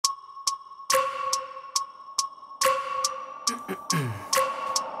I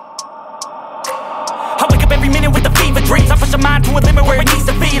wake up every minute with the fever dreams. I push my mind to a limit where it needs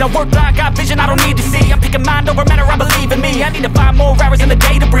to be. I work blind, got vision I don't need to see. I'm picking mind over matter, I believe in me. I need to find more hours in the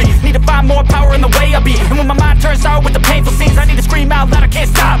day to breathe. Need to find more power in the way I be. And when my mind turns sour with the painful scenes, I need to scream out loud, I can't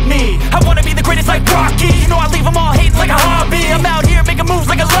stop me. I wanna be the greatest like Rocky. You know I leave them all hating like a hobby. I'm out here making moves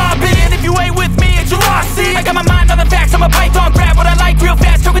like a lobby. And if you ain't with me, it's your loss, see. I got my mind on the facts, I'm a python. Grab what I like real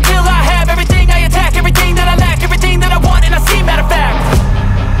fast, choke until I have everything I attack. Everything that I lack, everything that I want, and I see, matter of fact.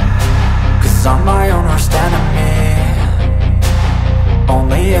 Cause I'm my own worst enemy,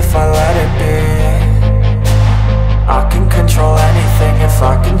 only if I let it be. I can control anything if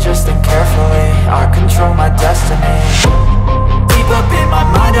I can just think carefully. I control my destiny. Deep up in my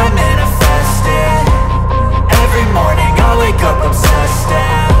mind I manifest it. Every morning I wake up obsessed,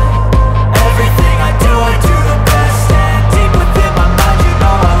 and everything I do the best. And deep within my mind, you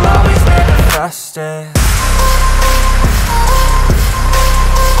know I'll always manifest it.